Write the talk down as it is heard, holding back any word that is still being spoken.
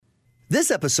This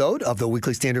episode of the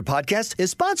Weekly Standard Podcast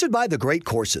is sponsored by The Great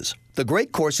Courses. The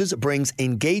Great Courses brings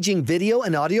engaging video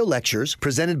and audio lectures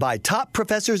presented by top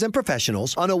professors and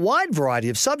professionals on a wide variety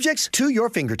of subjects to your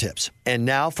fingertips. And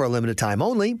now, for a limited time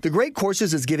only, The Great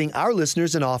Courses is giving our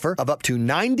listeners an offer of up to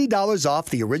 $90 off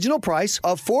the original price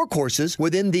of 4 courses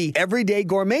within the Everyday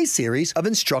Gourmet series of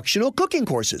instructional cooking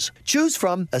courses. Choose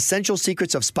from Essential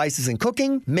Secrets of Spices and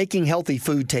Cooking, Making Healthy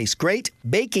Food Taste Great,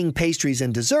 Baking Pastries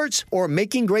and Desserts, or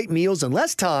Making Great Meals in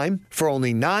Less Time for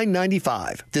only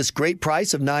 $9.95. This great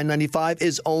price of $9.95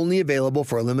 is only available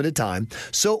for a limited time,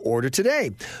 so order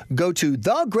today. Go to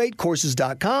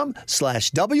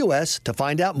thegreatcourses.com/WS to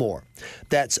find out more.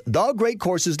 That's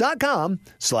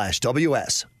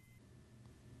thegreatcourses.com/WS.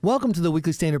 Welcome to the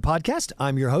Weekly Standard Podcast.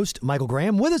 I'm your host, Michael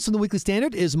Graham. With us on the Weekly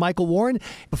Standard is Michael Warren.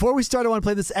 Before we start, I want to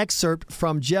play this excerpt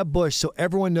from Jeb Bush so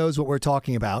everyone knows what we're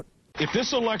talking about. If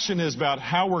this election is about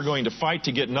how we're going to fight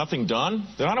to get nothing done,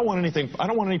 then I don't want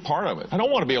any part of it. I don't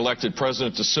want to be elected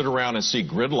president to sit around and see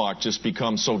gridlock just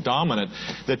become so dominant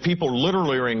that people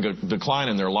literally are in decline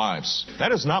in their lives.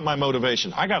 That is not my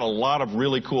motivation. I got a lot of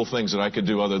really cool things that I could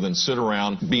do other than sit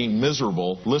around being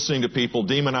miserable, listening to people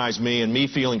demonize me and me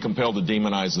feeling compelled to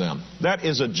demonize them. That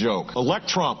is a joke. Elect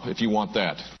Trump if you want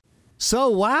that. So,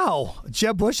 wow,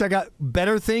 Jeb Bush, I got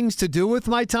better things to do with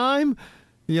my time?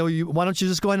 Why don't you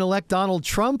just go ahead and elect Donald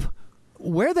Trump?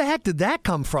 Where the heck did that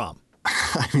come from?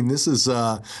 I mean, this is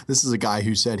a guy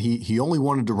who said he only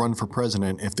wanted to run for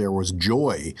president if there was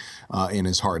joy in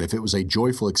his heart, if it was a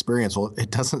joyful experience. Well,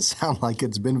 it doesn't sound like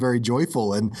it's been very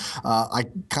joyful, and I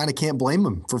kind of can't blame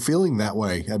him for feeling that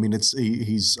way. I mean,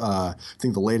 he's I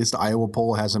think the latest Iowa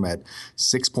poll has him at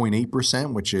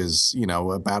 6.8%, which is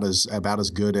about as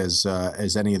good as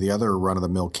any of the other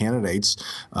run-of-the-mill candidates.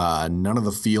 None of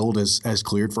the field has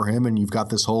cleared for him, and you've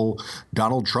got this whole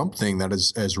Donald Trump thing that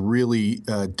has really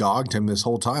dogged him this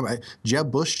whole time.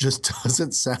 Jeb Bush just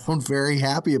doesn't sound very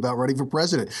happy about running for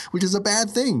president, which is a bad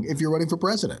thing if you're running for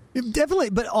president. Definitely,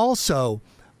 but also,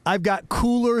 I've got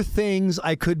cooler things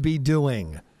I could be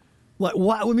doing.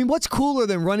 What's cooler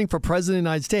than running for president of the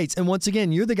United States? And once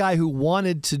again, you're the guy who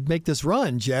wanted to make this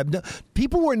run, Jeb.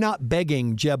 People were not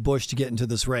begging Jeb Bush to get into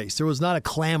this race. There was not a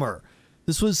clamor.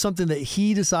 This was something that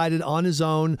he decided on his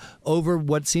own over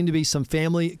what seemed to be some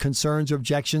family concerns or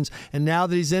objections. And now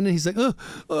that he's in it, he's like,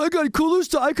 I got cooler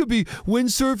stuff. I could be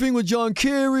windsurfing with John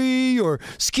Kerry or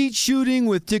skeet shooting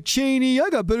with Dick Cheney.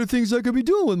 I got better things I could be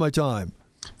doing with my time.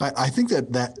 I think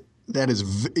that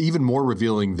is even more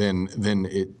revealing than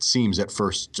it seems at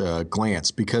first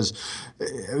glance, because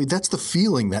that's the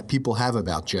feeling that people have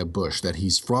about Jeb Bush, that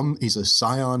he's a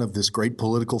scion of this great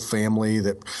political family,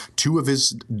 that 2 of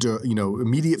his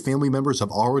immediate family members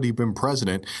have already been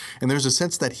president, and there's a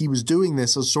sense that he was doing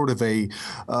this as sort of a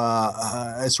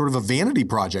vanity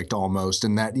project almost,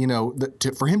 and that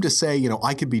for him to say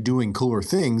I could be doing cooler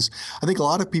things, I think a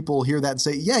lot of people hear that and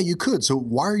say, yeah, you could. So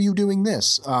why are you doing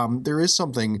this? There is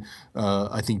something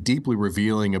I think deeply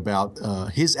revealing about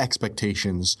his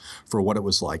expectations for what it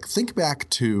was like. Think back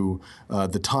to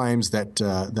the times that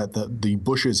the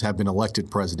Bushes have been elected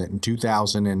president in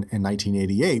 2000 and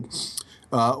 1988.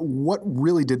 What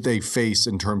really did they face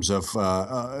in terms of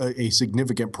a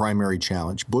significant primary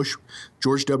challenge?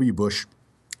 George W. Bush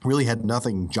really had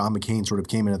nothing. John McCain sort of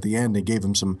came in at the end and gave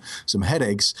him some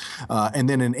headaches. And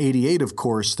then in 88, of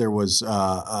course, there was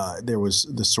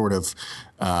this sort of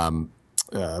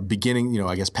beginning,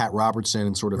 I guess Pat Robertson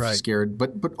and sort of scared,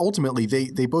 but ultimately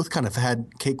they both kind of had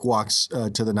cakewalks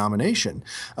to the nomination.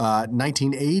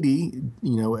 1980,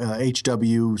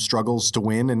 HW struggles to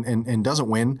win and doesn't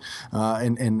win,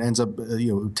 and ends up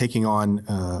taking on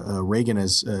Reagan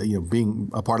as being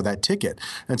a part of that ticket.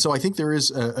 And so I think there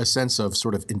is a sense of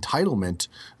sort of entitlement,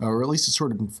 or at least it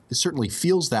certainly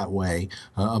feels that way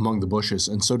among the Bushes.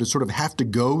 And so to sort of have to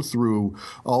go through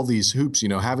all these hoops,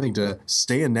 having to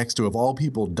stand next to, of all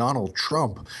people, Donald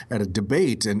Trump at a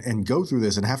debate and go through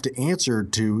this and have to answer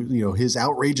to his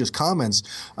outrageous comments,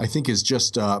 I think is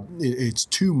just it's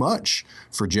too much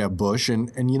for Jeb Bush.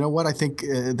 And you know what? I think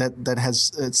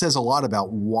it says a lot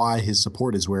about why his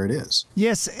support is where it is.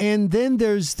 Yes, and then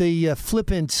there's the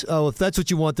flippant, if that's what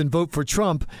you want, then vote for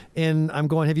Trump. And I'm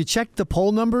going, have you checked the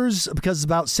poll numbers? Because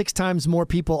about 6 times more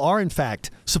people are in fact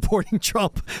supporting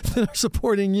Trump than are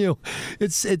supporting you.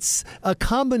 It's a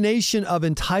combination of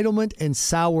entitlement and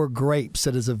sour grapes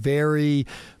that is a very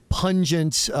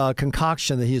pungent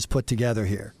concoction that he has put together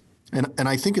here. And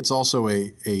I think it's also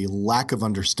a lack of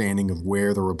understanding of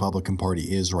where the Republican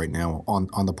Party is right now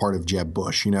on the part of Jeb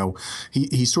Bush. You know,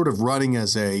 he's sort of running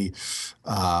as he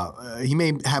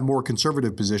may have more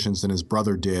conservative positions than his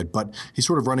brother did, but he's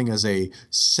sort of running as a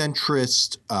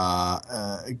centrist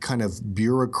kind of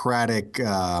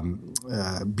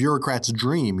bureaucrat's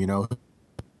dream, you know.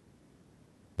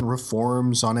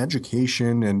 Reforms on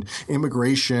education and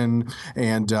immigration,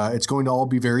 and it's going to all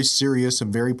be very serious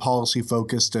and very policy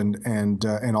focused, and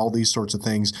all these sorts of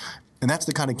things. And that's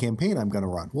the kind of campaign I'm going to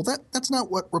run. Well, that's not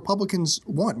what Republicans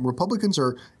want. Republicans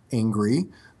are angry,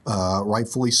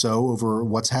 rightfully so, over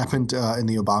what's happened in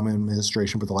the Obama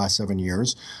administration for the last 7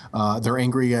 years. They're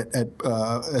angry at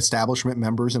establishment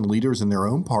members and leaders in their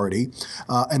own party,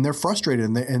 and they're frustrated,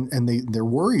 and they're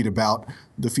worried about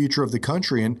the future of the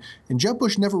country. And Jeb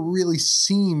Bush never really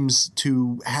seems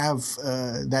to have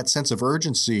that sense of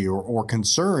urgency or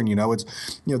concern. You know,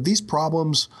 these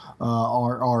problems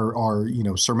are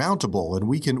surmountable, and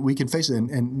we can face it.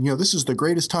 And this is the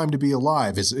greatest time to be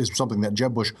alive is something that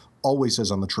Jeb Bush always says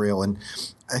on the trail. And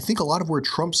I think a lot of where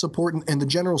Trump support and the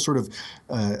general sort of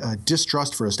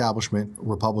distrust for establishment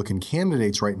Republican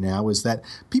candidates right now is that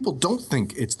people don't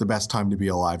think it's the best time to be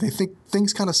alive. They think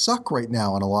things kind of suck right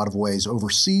now in a lot of ways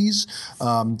overseas.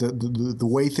 The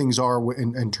way things are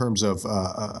in terms of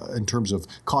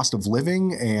cost of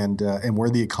living and where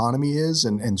the economy is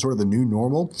and sort of the new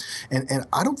normal. And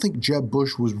I don't think Jeb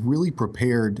Bush was really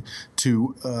prepared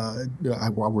to.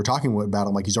 We're talking about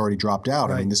him like he's already dropped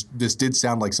out. Right. I mean, this did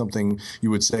sound like something you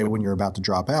would say when you're about to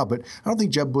drop out, but I don't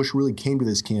think Jeb Bush really came to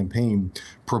this campaign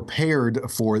prepared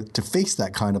to face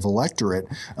that kind of electorate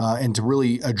and to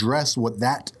really address what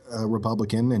that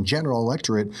Republican and general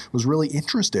electorate was really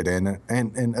interested in.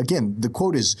 And again, the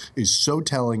quote is so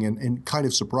telling and kind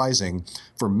of surprising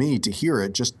for me to hear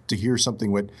it, just to hear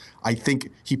something what I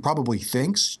think he probably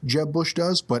thinks Jeb Bush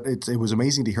does, but it was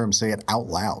amazing to hear him say it out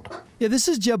loud. Yeah, this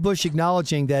is Jeb Bush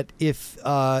acknowledging that if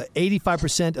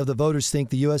 85% of the voters think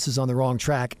the U.S. is on the wrong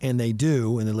track, and they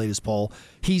do in the latest poll,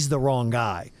 he's the wrong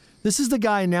guy. This is the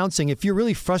guy announcing, if you're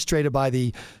really frustrated by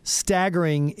the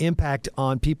staggering impact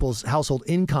on people's household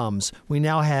incomes, we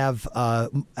now have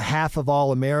half of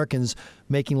all Americans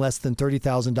making less than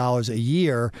 $30,000 a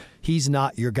year. He's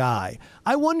not your guy.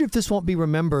 I wonder if this won't be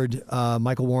remembered,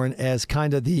 Michael Warren, as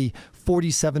kind of the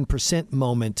 47%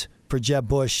 moment for Jeb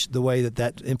Bush, the way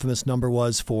that infamous number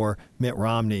was for Mitt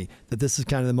Romney, that this is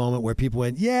kind of the moment where people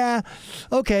went, yeah,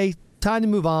 okay, time to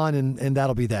move on, and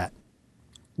that'll be that.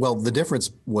 Well, the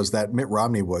difference was that Mitt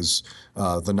Romney was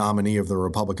the nominee of the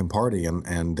Republican Party,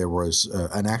 and there was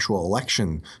an actual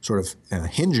election sort of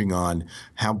hinging on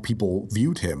how people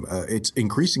viewed him. It's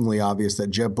increasingly obvious that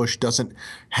Jeb Bush doesn't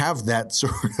have that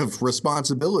sort of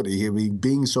responsibility. I mean,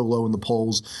 being so low in the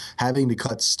polls, having to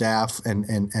cut staff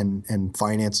and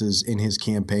finances in his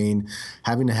campaign,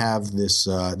 having to have this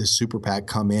super PAC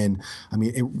come in. I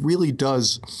mean, it really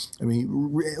does. I mean,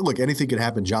 look, anything could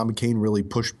happen. John McCain really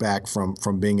pushed back from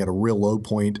being at a real low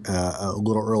point a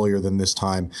little earlier than this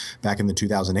time back in the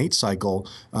 2008 cycle.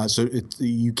 So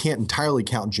you can't entirely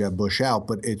count Jeb Bush out,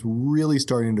 but it's really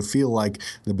starting to feel like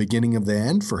the beginning of the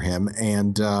end for him.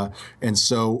 And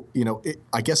so,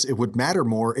 I guess it would matter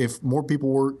more if more people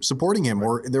were supporting him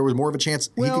or there was more of a chance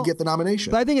he could get the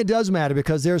nomination. But I think it does matter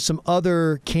because there's some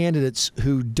other candidates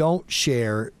who don't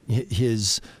share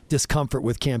his discomfort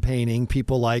with campaigning,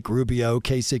 people like Rubio,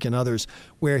 Kasich, and others,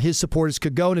 where his supporters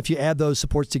could go. And if you add those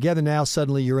supports together, now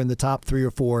suddenly you're in the top 3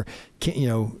 or 4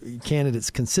 candidates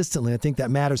consistently. I think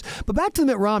that matters. But back to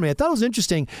Mitt Romney, I thought it was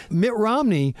interesting. Mitt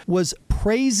Romney was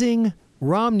praising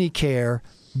Romneycare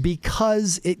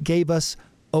because it gave us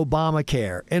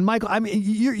Obamacare. And Michael, I mean,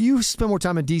 you spend more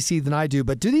time in D.C. than I do,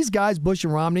 but do these guys, Bush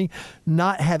and Romney,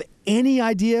 not have any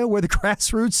idea where the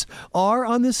grassroots are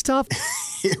on this stuff?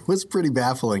 It was pretty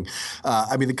baffling.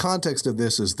 I mean, the context of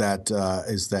this is that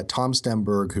Tom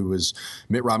Stemberg, who was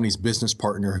Mitt Romney's business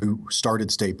partner who started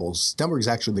Staples. Stemberg's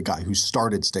actually the guy who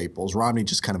started Staples. Romney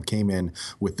just kind of came in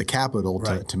with the capital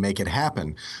to make it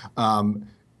happen.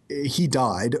 He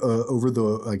died over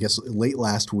late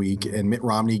last week, and Mitt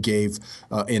Romney gave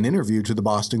an interview to the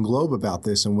Boston Globe about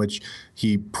this, in which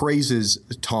he praises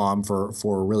Tom for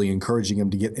really encouraging him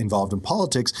to get involved in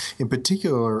politics, in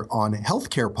particular on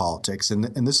healthcare politics.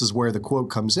 And this is where the quote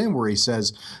comes in, where he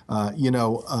says,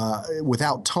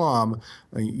 without Tom,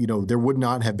 there would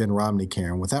not have been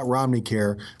Romneycare. And without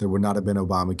Romneycare, there would not have been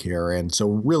Obamacare. And so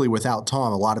really without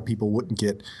Tom, a lot of people wouldn't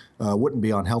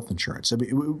be on health insurance. I mean,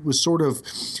 it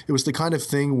was the kind of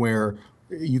thing where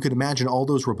you could imagine all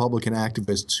those Republican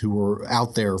activists who were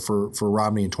out there for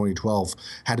Romney in 2012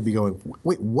 had to be going,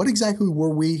 wait, what exactly were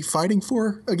we fighting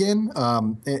for again?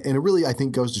 And it really, I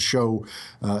think, goes to show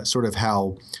sort of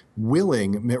how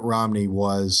willing Mitt Romney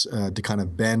was to kind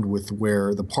of bend with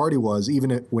where the party was,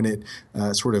 even when it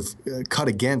sort of cut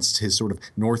against his sort of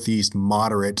Northeast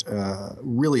moderate,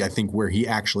 really, I think, where he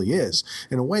actually is.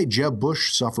 In a way, Jeb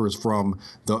Bush suffers from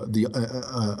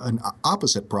an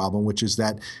opposite problem, which is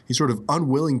that he's sort of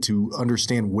unwilling to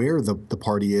understand where the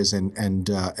party is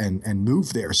and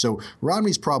move there. So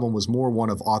Romney's problem was more one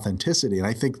of authenticity, and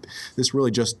I think this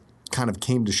really just kind of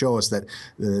came to show us that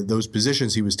those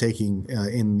positions he was taking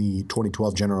in the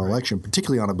 2012 general election,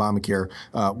 particularly on Obamacare,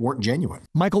 weren't genuine.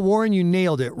 Michael Warren, you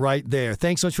nailed it right there.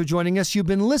 Thanks so much for joining us. You've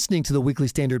been listening to the Weekly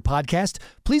Standard podcast.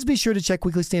 Please be sure to check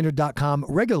weeklystandard.com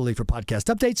regularly for podcast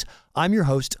updates. I'm your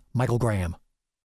host, Michael Graham.